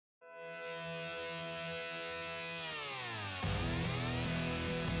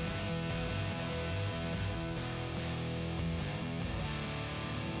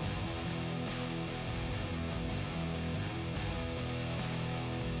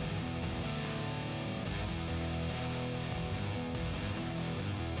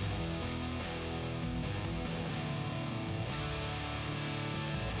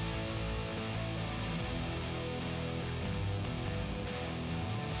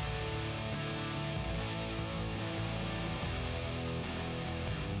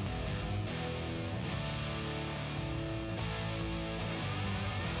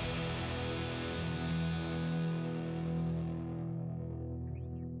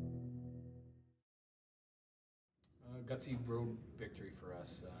gutsy road victory for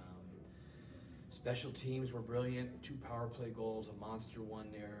us. Special teams were brilliant. 2 power play goals, a monster one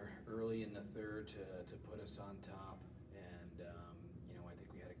there early in the third to put us on top. And I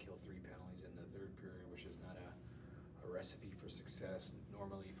think we had to kill 3 penalties in the third period, which is not a recipe for success.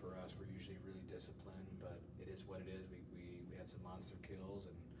 Normally for us, we're usually really disciplined, but it is what it is. We had some monster kills,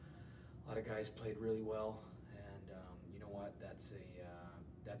 and a lot of guys played really well. And you know what? That's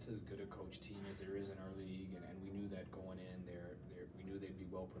as good a coach team as there is in our league, and we knew that going in. We knew they'd be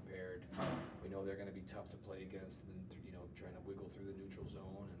well prepared. We know they're going to be tough to play against, and trying to wiggle through the neutral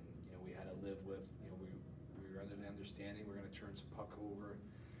zone. And we had to live with. We were under the understanding we're going to turn some puck over,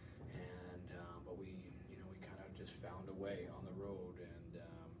 and but we kind of just found a way on the road, and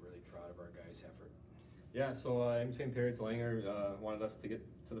really proud of our guys' effort. Yeah, so in between periods, Langer wanted us to get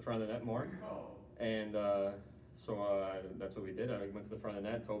to the front of the net more, and so that's what we did. I went to the front of the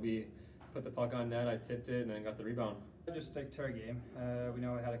net. Toby put the puck on net, I tipped it, and then got the rebound. Just stick to our game. We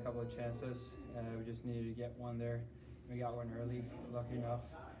know we had a couple of chances. We just needed to get one there. We got one early, lucky enough.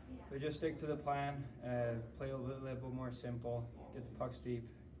 We just stick to the plan, play a little bit more simple, get the pucks deep,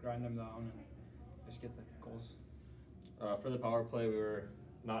 grind them down, and just get the goals. For the power play, we were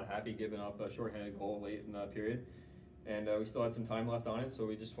not happy giving up a shorthanded goal late in the period, and we still had some time left on it, so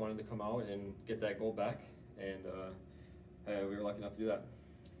we just wanted to come out and get that goal back, and we were lucky enough to do that.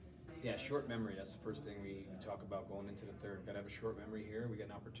 Yeah, short memory. That's the first thing we talk about going into the third. We've got to have a short memory here. We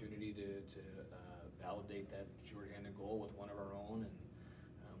got an opportunity to validate that shorthanded goal with one of our own,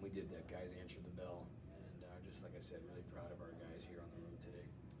 and we did that. Guys answered the bell, and just like I said, really proud of our guys here on the road today.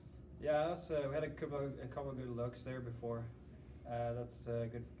 Yeah, we had a couple of good looks there before. That's a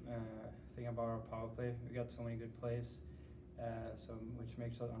good thing about our power play. We got so many good plays, which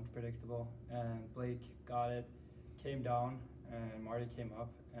makes it unpredictable. And Blake got it, came down, and Marty came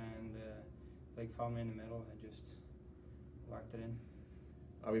up, and Blake found me in the middle and just whacked it in.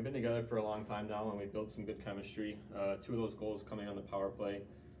 We've been together for a long time now, and we built some good chemistry. 2 of those goals coming on the power play.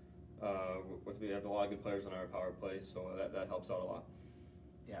 We have a lot of good players on our power play, so that helps out a lot.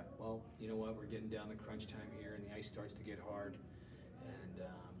 Yeah, well, you know what? We're getting down to crunch time here, and the ice starts to get hard, and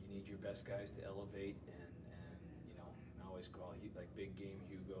you need your best guys to elevate. And I always call like big game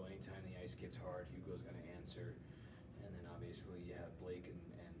Hugo. Anytime the ice gets hard, Hugo's going to answer. And then obviously you have Blake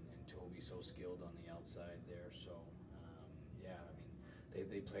and Toby so skilled on the outside there. So yeah, I mean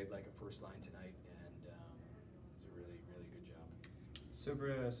they played like a first line tonight, and it was a really good job.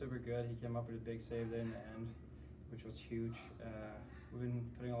 Super good. He came up with a big save there in the end, which was huge. We've been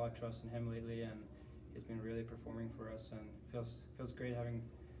putting a lot of trust in him lately, and he's been really performing for us, and feels great having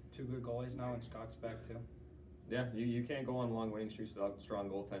 2 good goalies now, and Scott's back too. Yeah, you can't go on long winning streaks without strong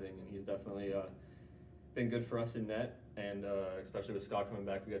goaltending, and he's definitely been good for us in net, and especially with Scott coming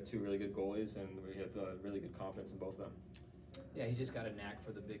back, we got 2 really good goalies, and we have really good confidence in both of them. Yeah, he's just got a knack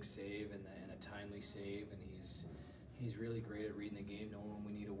for the big save and a timely save, and he's really great at reading the game, knowing when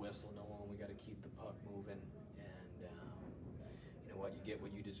we need a whistle, knowing when we got to keep the puck moving, and you know what, you get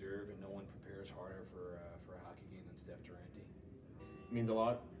what you deserve, and no one prepares harder for a hockey game than Steph Durante. It means a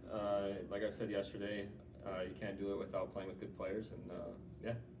lot. Like I said yesterday, you can't do it without playing with good players, and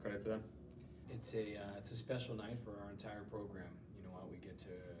yeah, credit to them. It's a special night for our entire program. You know what, we get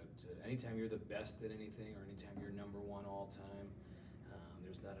to anytime you're the best at anything, or anytime you're number 1 all time.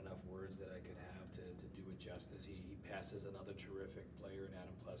 There's not enough words that I could have to do it justice. He passes another terrific player in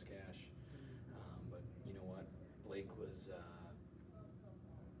Adam Pleskash. But you know what, Blake was.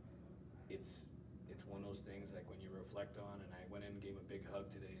 It's one of those things like when you reflect on, and I went in and gave him a big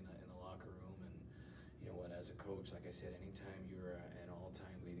hug today in the locker room, and you know what, as a coach, like I said, anytime you're an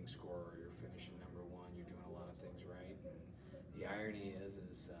all-time leading scorer, you're finishing number 1, you're doing a lot of things right. And the irony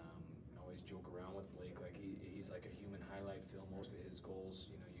is I always joke around with Blake, like he's like a human highlight film. Most of his goals,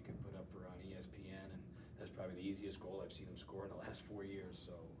 you can put up for on ESPN, and that's probably the easiest goal I've seen him score in the last 4 years.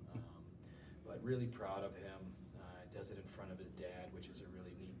 So, but really proud of him. Does it in front of his dad, which is a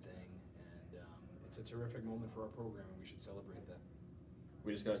really neat thing, and it's a terrific moment for our program, and we should celebrate that.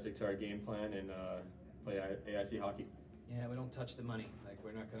 We just got to stick to our game plan and play AIC hockey. Yeah, we don't touch the money. Like,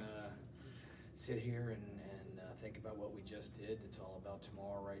 we're not going to sit here and think about what we just did. It's all about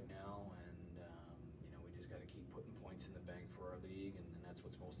tomorrow right now, and we just got to keep putting points in the bank for our league, and that's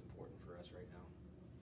what's most important for us right now.